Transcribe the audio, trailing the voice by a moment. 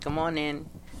Come on in.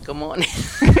 Good morning.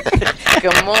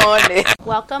 Good morning.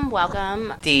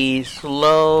 Welcome. The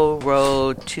slow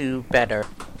road to better.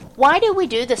 Why do we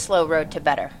do the slow road to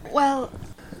better? Well,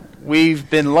 we've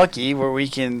been lucky where we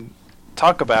can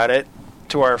talk about it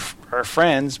to our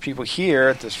friends, people here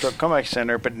at the Stroke Comeback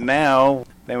Center, but now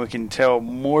then we can tell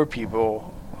more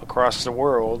people across the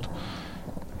world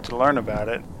to learn about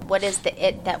it. What is the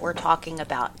it that we're talking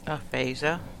about?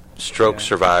 Aphasia. Stroke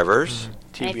survivors.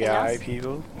 TBI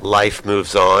people. Life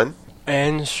moves on.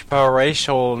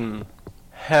 Inspiration.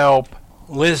 Help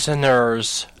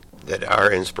listeners. That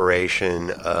are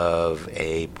inspiration of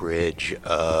a bridge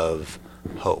of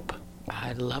hope.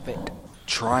 I love it.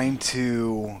 Trying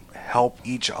to help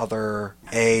each other,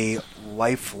 a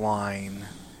lifeline.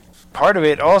 Part of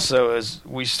it also is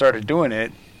we started doing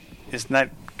it is not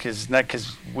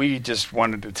because we just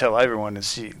wanted to tell everyone to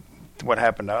see what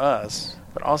happened to us,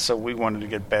 but also we wanted to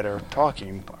get better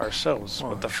talking ourselves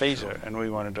with aphasia, and we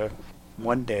wanted to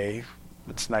one day.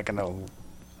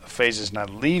 Aphasia's not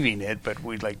leaving it, but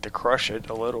we'd like to crush it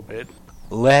a little bit.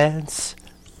 Let's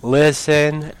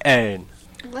listen in.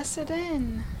 Listen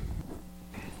in.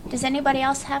 Does anybody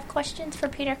else have questions for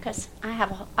Peter? Because I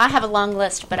have a long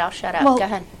list, but I'll shut up. Well, Go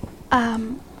ahead.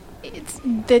 It's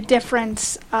the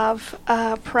difference of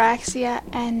apraxia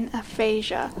and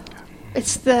aphasia.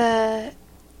 It's the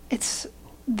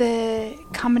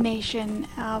combination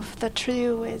of the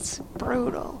two is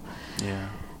brutal. Yeah.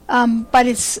 But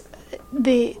it's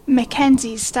the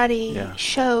McKenzie study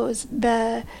shows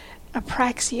the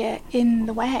apraxia in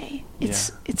the way.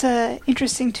 It's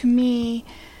interesting to me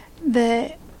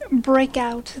the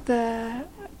breakout the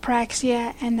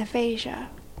apraxia and aphasia.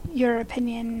 Your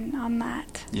opinion on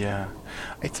that? Yeah,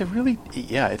 it's a really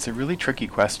tricky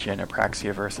question,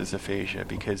 apraxia versus aphasia,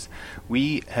 because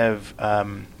we have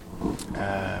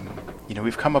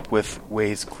we've come up with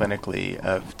ways clinically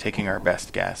of taking our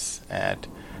best guess at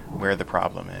where the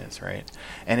problem is, right?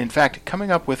 And in fact,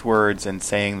 coming up with words and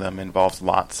saying them involves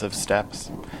lots of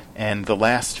steps. And the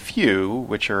last few,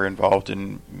 which are involved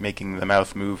in making the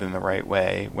mouth move in the right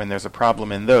way, when there's a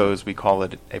problem in those, we call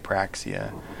it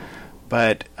apraxia.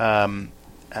 But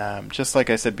just like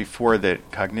I said before,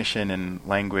 that cognition and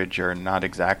language are not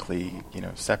exactly,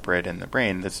 separate in the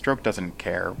brain. The stroke doesn't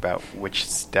care about which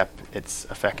step it's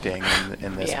affecting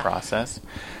in this process.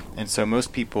 And so many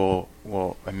people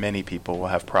will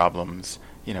have problems,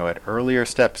 at earlier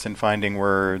steps in finding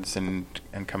words and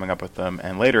coming up with them,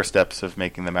 and later steps of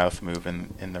making the mouth move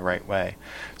in the right way.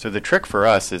 So the trick for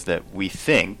us is that we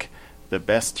think the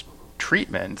best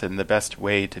treatment and the best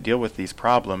way to deal with these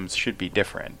problems should be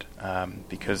different,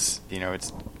 because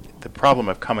it's the problem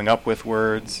of coming up with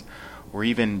words or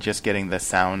even just getting the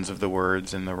sounds of the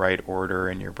words in the right order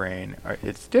in your brain.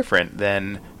 It's different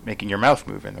than making your mouth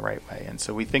move in the right way. And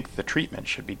so we think the treatment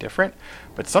should be different,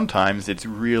 but sometimes it's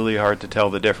really hard to tell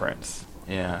the difference.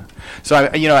 Yeah. So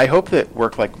I hope that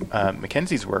work like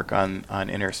Mackenzie's work on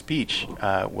inner speech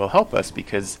will help us,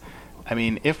 because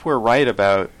if we're right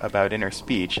about inner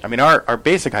speech, our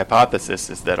basic hypothesis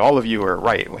is that all of you are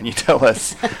right when you tell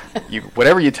us,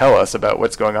 whatever you tell us about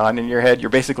what's going on in your head, you're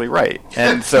basically right.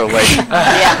 And so,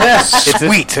 it's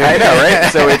sweet. I know,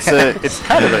 right? So it's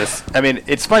kind of this.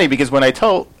 It's funny because when I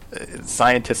tell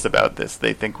scientists about this,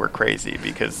 they think we're crazy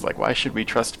because, why should we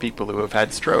trust people who have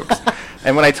had strokes?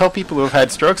 And when I tell people who have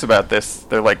had strokes about this,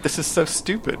 they're like, this is so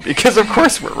stupid, because of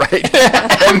course we're right.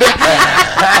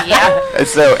 And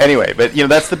so anyway, but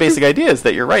that's the basic idea, is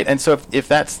that you're right. And so if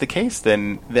that's the case,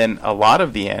 then a lot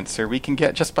of the answer we can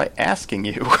get just by asking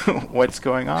you what's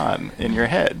going on in your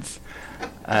heads.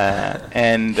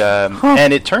 And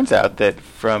it turns out that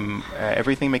from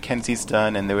everything Mackenzie's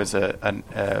done, and there was an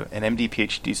MD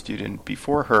PhD student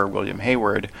before her, William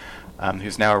Hayward,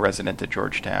 who's now a resident at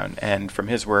Georgetown, and from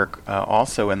his work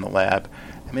also in the lab,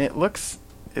 it looks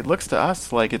to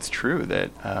us like it's true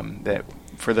that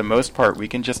for the most part we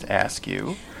can just ask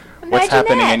you what's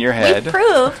happening in your head. We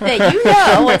prove that you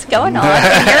know what's going on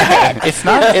in your head. It's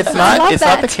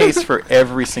not the case for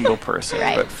every single person,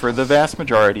 right. But for the vast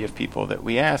majority of people that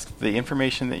we ask, the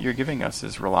information that you're giving us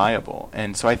is reliable.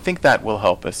 And so I think that will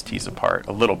help us tease apart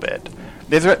a little bit.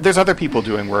 There's other people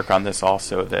doing work on this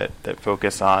also that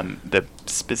focus on the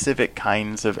specific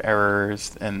kinds of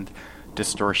errors and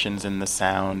distortions in the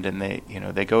sound, and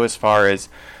they go as far as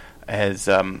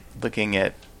looking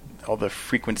at all the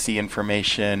frequency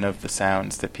information of the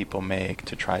sounds that people make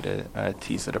to try to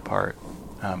tease it apart.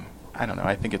 I don't know.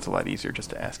 I think it's a lot easier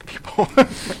just to ask people.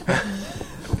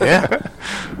 Yeah.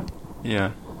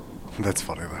 Yeah. That's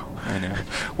funny though. I know.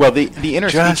 Well, the inner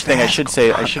Just speech thing, I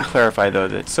ask should clarify though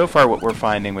that so far what we're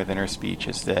finding with inner speech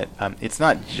is that it's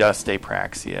not just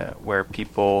apraxia, where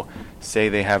people say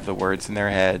they have the words in their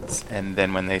heads and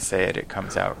then when they say it, it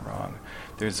comes out wrong.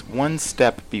 There's one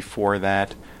step before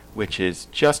that, which is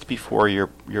just before you're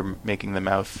making the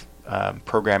mouth,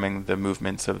 programming the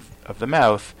movements of the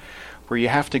mouth, where you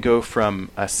have to go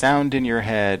from a sound in your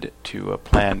head to a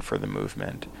plan for the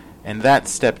movement. And that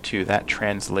step 2, that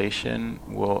translation,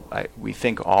 we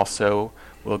think also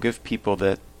will give people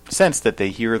the sense that they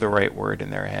hear the right word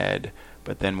in their head,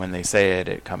 but then when they say it,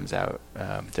 it comes out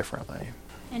differently.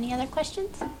 Any other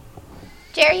questions?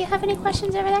 Jerry, you have any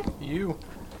questions over there? You.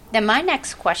 Then my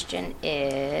next question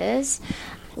is,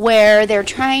 where they're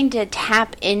trying to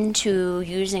tap into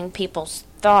using people's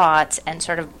thoughts and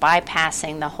sort of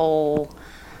bypassing the whole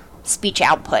speech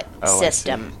output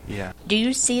system. I see. Yeah. Do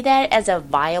you see that as a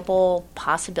viable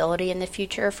possibility in the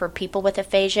future for people with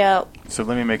aphasia? So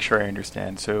let me make sure I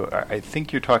understand. So I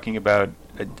think you're talking about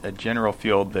a general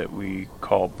field that we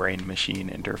call brain-machine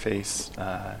interface.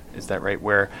 Is that right?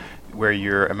 Where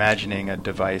you're imagining a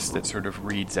device that sort of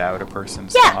reads out a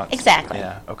person's thoughts? Yeah, exactly.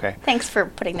 Yeah, okay. Thanks for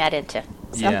putting that into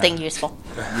something useful.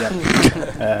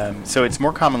 Yeah. So it's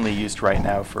more commonly used right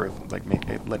now for like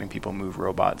letting people move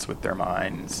robots with their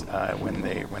minds when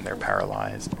they're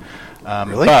paralyzed.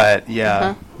 Really? But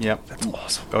yeah, yep. That's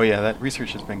awesome. Oh yeah, that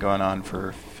research has been going on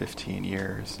for 15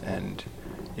 years, and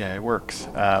yeah, it works.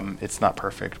 It's not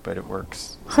perfect, but it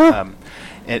works.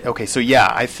 Okay, so yeah,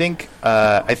 I think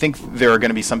there are going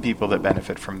to be some people that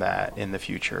benefit from that in the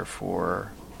future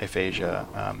for aphasia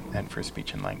and for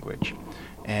speech and language,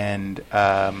 and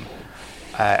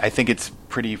I think it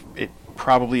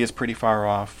probably is pretty far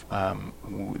off.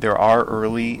 There are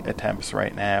early attempts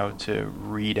right now to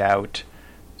read out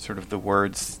sort of the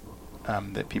words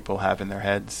that people have in their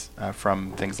heads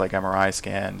from things like MRI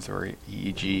scans or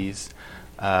EEGs.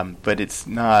 But it's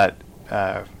not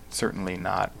certainly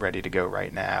not ready to go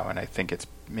right now, and I think it's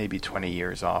maybe 20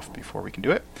 years off before we can do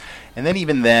it. And then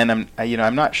even then,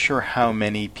 I'm not sure how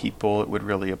many people it would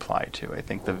really apply to. I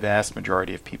think the vast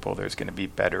majority of people, there's going to be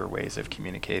better ways of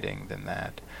communicating than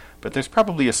that. But there's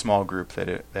probably a small group that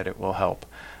it will help,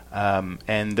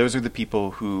 and those are the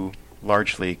people who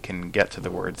largely can get to the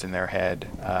words in their head.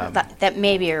 That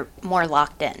maybe are more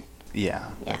locked in. Yeah,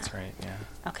 that's right. Yeah.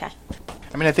 Okay.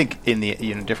 I mean, I think in the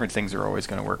different things are always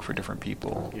going to work for different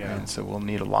people, Yeah. and so we'll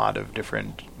need a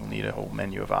whole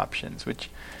menu of options, which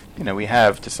we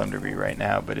have to some degree right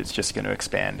now, but it's just going to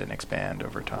expand and expand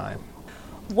over time.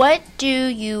 What do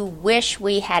you wish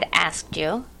we had asked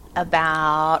you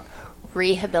about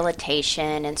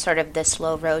rehabilitation and sort of the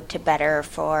slow road to better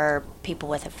for people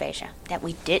with aphasia that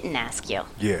we didn't ask you?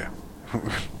 Yeah.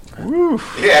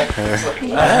 Yeah.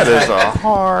 That is a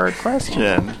hard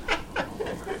question.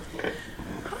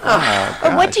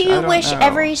 Or what do I you don't wish know.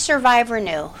 every survivor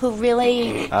knew who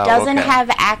really doesn't okay.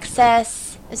 have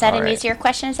access? Is that All an right. easier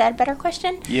question? Is that a better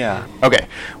question? Yeah. Okay.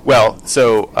 Well,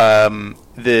 so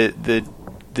the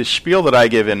spiel that I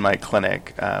give in my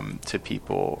clinic to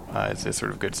people is a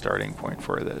sort of good starting point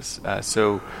for this.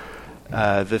 So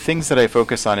the things that I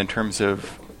focus on in terms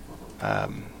of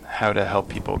how to help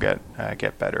people get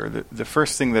better. The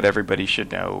first thing that everybody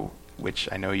should know, which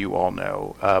I know you all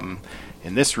know,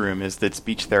 in this room, is that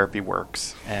speech therapy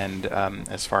works, and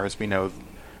as far as we know,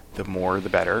 the more the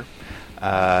better.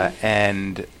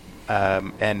 And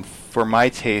for my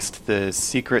taste, the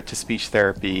secret to speech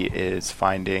therapy is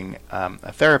finding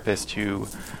a therapist who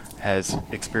has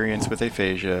experience with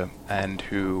aphasia and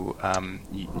who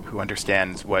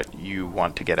understands what you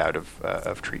want to get out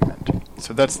of treatment.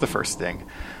 So that's the first thing.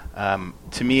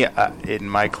 To me, in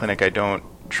my clinic, I don't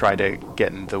try to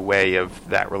get in the way of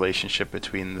that relationship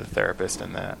between the therapist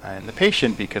and the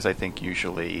patient, because I think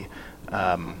usually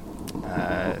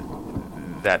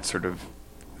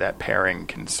that pairing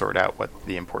can sort out what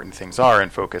the important things are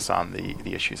and focus on the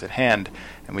issues at hand.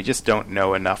 And we just don't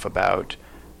know enough about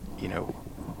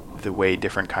the way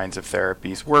different kinds of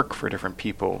therapies work for different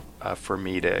people for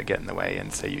me to get in the way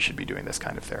and say you should be doing this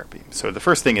kind of therapy. So the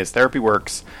first thing is therapy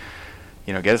works.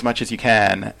 Get as much as you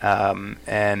can,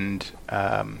 and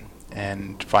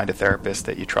find a therapist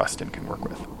that you trust and can work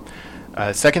with.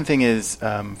 Second thing is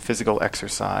physical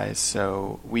exercise.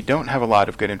 So we don't have a lot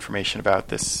of good information about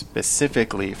this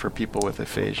specifically for people with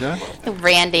aphasia.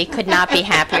 Randy could not be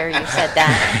happier you said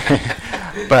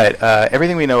that. But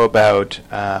everything we know about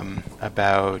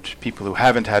people who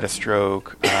haven't had a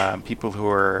stroke, people who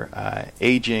are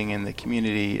aging in the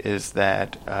community, is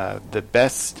that the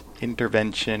best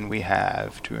intervention we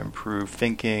have to improve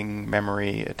thinking,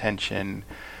 memory, attention,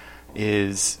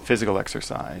 is physical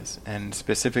exercise, and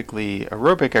specifically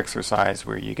aerobic exercise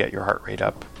where you get your heart rate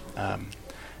up.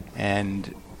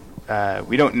 And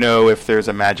we don't know if there's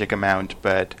a magic amount,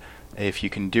 but if you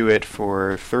can do it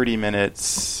for 30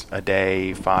 minutes a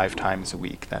day, 5 times a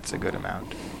week, that's a good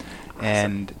amount.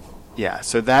 And yeah,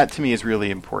 so that to me is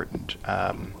really important.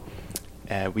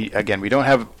 We don't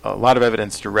have a lot of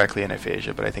evidence directly in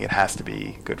aphasia, but I think it has to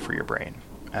be good for your brain.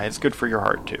 It's good for your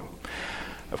heart too,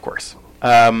 of course.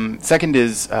 Second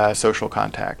is social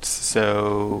contacts.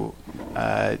 So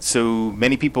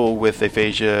many people with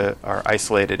aphasia are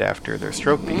isolated after their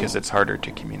stroke because it's harder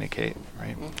to communicate,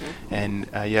 right? And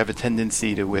you have a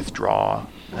tendency to withdraw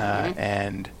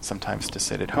and sometimes to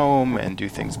sit at home and do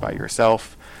things by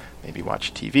yourself, maybe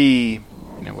watch TV,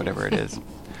 whatever it is.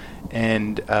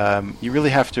 And you really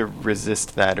have to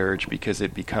resist that urge because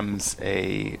it becomes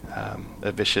a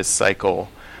vicious cycle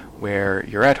where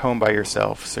you're at home by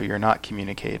yourself, so you're not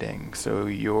communicating. So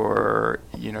you're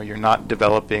not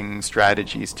developing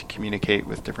strategies to communicate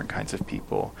with different kinds of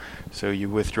people. So you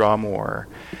withdraw more.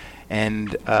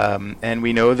 And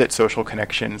we know that social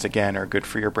connections, again, are good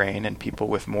for your brain, and people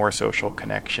with more social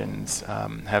connections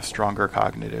have stronger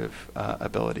cognitive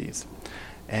abilities.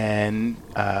 And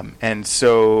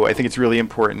so I think it's really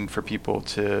important for people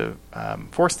to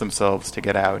force themselves to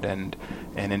get out and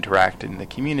interact in the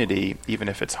community, even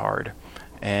if it's hard.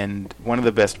 And one of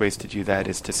the best ways to do that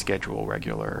is to schedule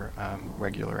regular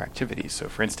activities. So,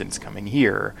 for instance, coming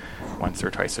here once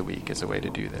or twice a week is a way to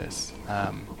do this.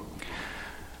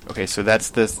 Okay, so that's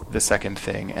the second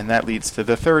thing, and that leads to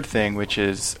the third thing, which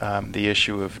is the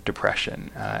issue of depression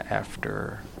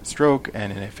after stroke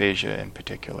and in aphasia in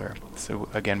particular. So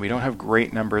again, we don't have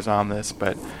great numbers on this,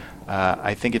 but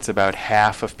I think it's about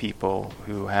half of people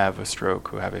who have a stroke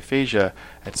who have aphasia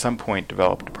at some point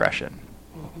develop depression,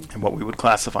 and what we would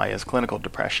classify as clinical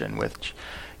depression, which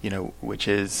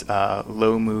is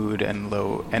low mood and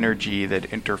low energy that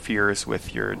interferes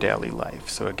with your daily life.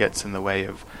 So it gets in the way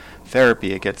of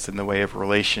therapy, it gets in the way of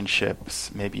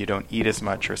relationships. Maybe you don't eat as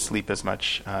much or sleep as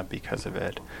much because of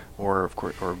it, or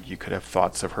you could have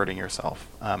thoughts of hurting yourself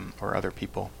or other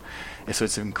people. And so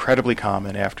it's incredibly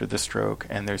common after the stroke,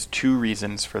 and there's 2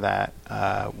 reasons for that.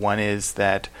 One is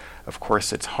that, of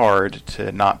course, it's hard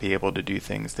to not be able to do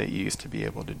things that you used to be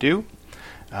able to do.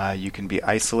 You can be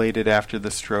isolated after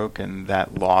the stroke, and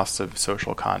that loss of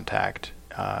social contact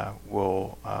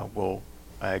will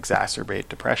exacerbate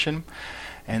depression.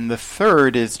 And the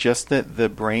third is just that the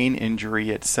brain injury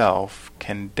itself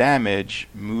can damage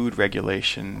mood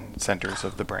regulation centers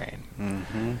of the brain.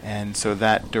 And so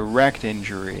that direct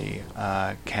injury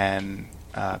can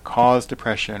cause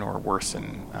depression or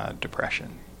worsen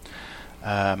depression.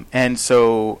 And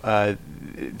so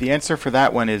the answer for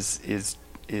that one is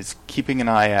keeping an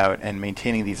eye out and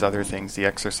maintaining these other things, the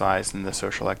exercise and the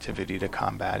social activity to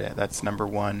combat it. That's number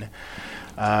one.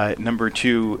 Number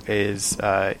 2 is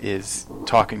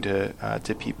talking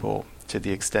to people to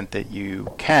the extent that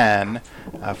you can,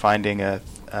 finding a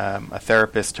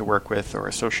therapist to work with or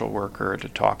a social worker to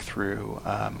talk through,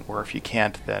 or if you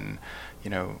can't, then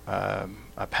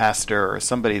a pastor or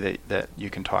somebody that you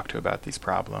can talk to about these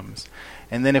problems.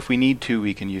 And then if we need to,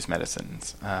 we can use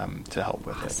medicines to help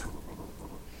with it.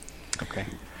 Okay.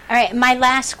 All right, my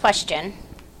last question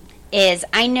is,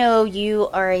 I know you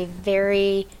are a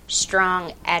very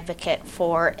strong advocate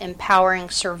for empowering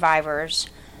survivors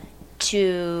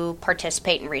to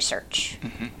participate in research.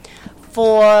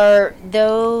 For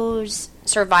those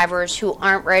survivors who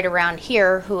aren't right around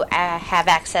here, who have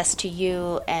access to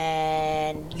you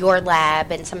and your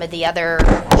lab and some of the other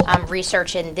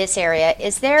research in this area,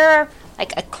 is there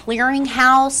like a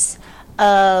clearinghouse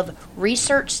of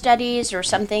research studies or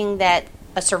something that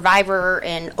a survivor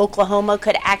in Oklahoma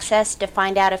could access to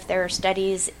find out if there are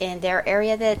studies in their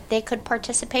area that they could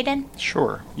participate in?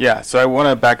 Sure. Yeah. So I want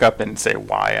to back up and say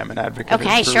why I'm an advocate for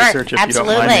research, if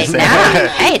Absolutely. you don't mind me saying that.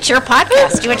 Hey, it's your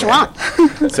podcast. Do what you want.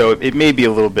 So it may be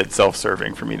a little bit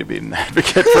self-serving for me to be an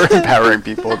advocate for empowering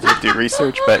people to do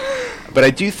research, but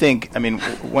I do think,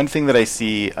 one thing that I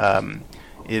see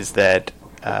is that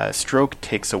stroke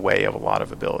takes away a lot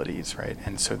of abilities, right?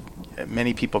 And so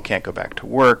many people can't go back to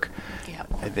work.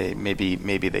 They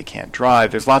maybe they can't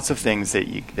drive. There's lots of things that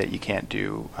you can't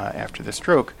do after the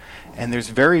stroke, and there's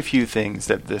very few things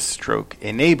that this stroke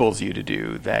enables you to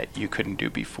do that you couldn't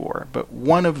do before. But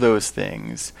one of those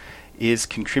things is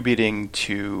contributing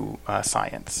to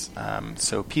science.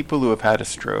 So people who have had a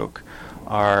stroke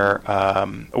are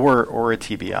or a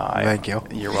TBI. Thank you.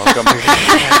 You're welcome.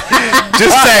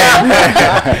 Just saying.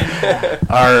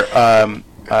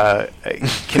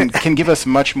 Can give us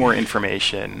much more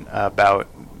information about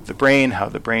the brain, how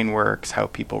the brain works, how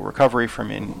people recover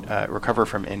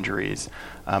from injuries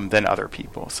than other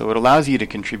people. So it allows you to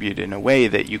contribute in a way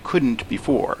that you couldn't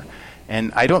before.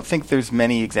 And I don't think there's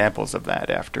many examples of that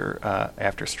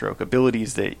after stroke,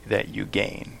 abilities that you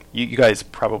gain. You guys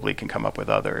probably can come up with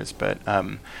others, but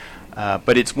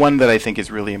it's one that I think is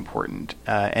really important.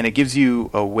 And it gives you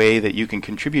a way that you can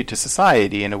contribute to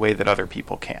society in a way that other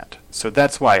people can't. So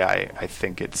that's why I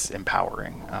think it's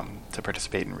empowering to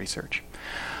participate in research.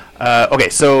 Okay,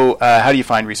 so how do you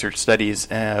find research studies?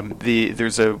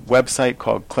 There's a website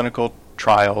called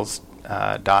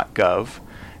clinicaltrials.gov.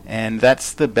 And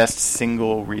that's the best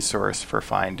single resource for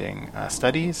finding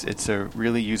studies. It's a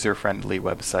really user-friendly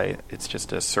website. It's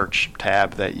just a search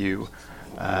tab that you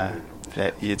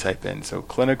type in. So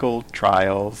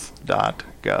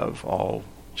clinicaltrials.gov, all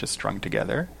just strung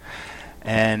together.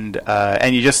 And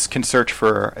you just can search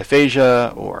for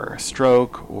aphasia or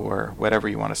stroke or whatever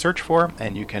you want to search for.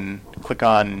 And you can click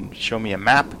on Show Me a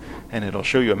Map, and it'll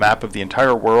show you a map of the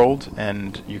entire world.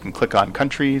 And you can click on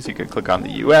countries. You can click on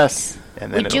the U.S., and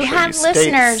then we do have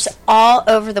listeners all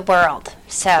over the world.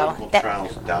 So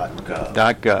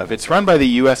clinicaltrials.gov. It's run by the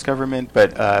U.S. government,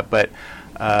 but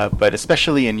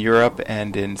especially in Europe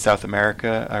and in South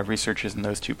America, researchers in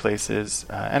those two places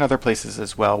and other places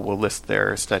as well will list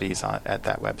their studies at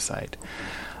that website.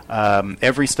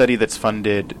 Every study that's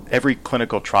funded, every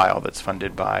clinical trial that's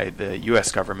funded by the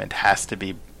U.S. government has to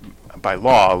be, by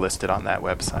law, listed on that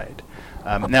website.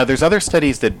 Now, there's other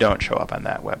studies that don't show up on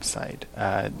that website.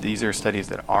 These are studies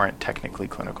that aren't technically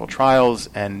clinical trials,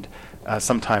 and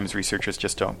sometimes researchers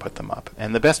just don't put them up.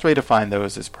 And the best way to find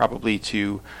those is probably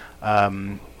to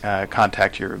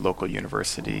contact your local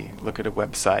university. Look at a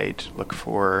website. Look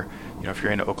for, if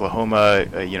you're in Oklahoma,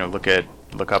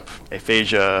 look up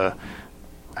aphasia.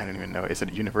 I don't even know. Is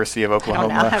it University of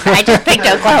Oklahoma? I don't know. I just picked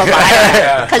Oklahoma.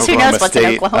 Because who knows what's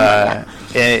in Oklahoma?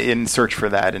 And search for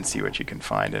that and see what you can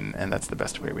find. And that's the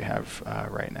best way we have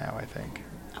right now, I think.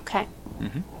 Okay.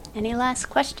 Mm-hmm. Any last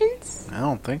questions? I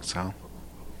don't think so.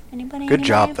 Anybody? Good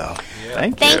job, though. Yeah.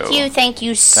 Thank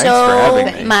you for so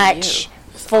having me. much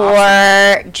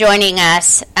for joining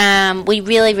us. We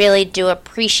really, really do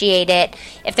appreciate it.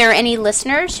 If there are any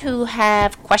listeners who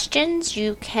have questions,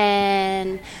 you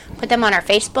can put them on our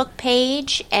Facebook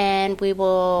page, and we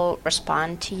will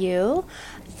respond to you.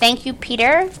 Thank you,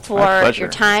 Peter, for your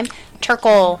time.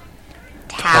 Turkeltaub.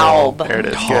 There it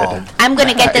is. Good. I'm going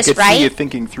to get this I could right. see you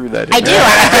thinking through that. I do.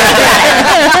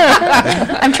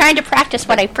 I'm trying to practice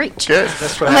what I preach. Good.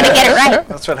 I'm going to get it right.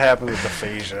 That's what happened with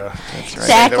aphasia. That's right. Exactly.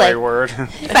 Say the right word.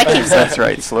 If I keep That's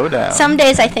right. Slow down. Some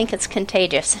days I think it's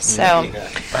contagious. So, all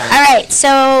right.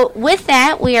 So with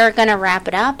that, we are going to wrap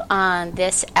it up on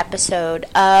this episode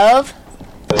of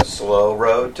The Slow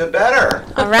Road to Better.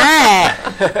 All right.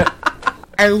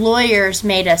 Our lawyers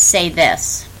made us say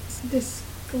this.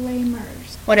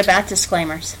 Disclaimers. What about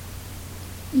disclaimers?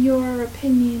 Your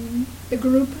opinion, the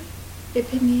group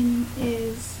opinion,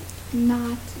 is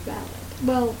not valid.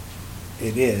 Well,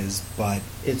 It is, but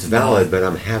It's valid, but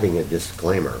I'm having a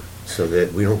disclaimer so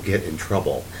that we don't get in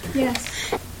trouble.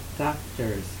 yes.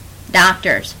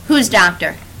 Doctors. Who's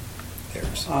doctor?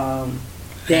 there's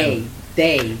They.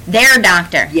 Their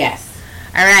doctor. Yes.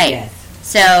 All right. Yes.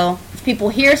 So if people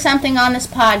hear something on this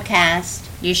podcast,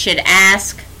 you should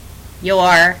ask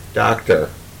your Doctor.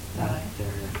 Doctor.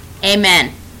 amen.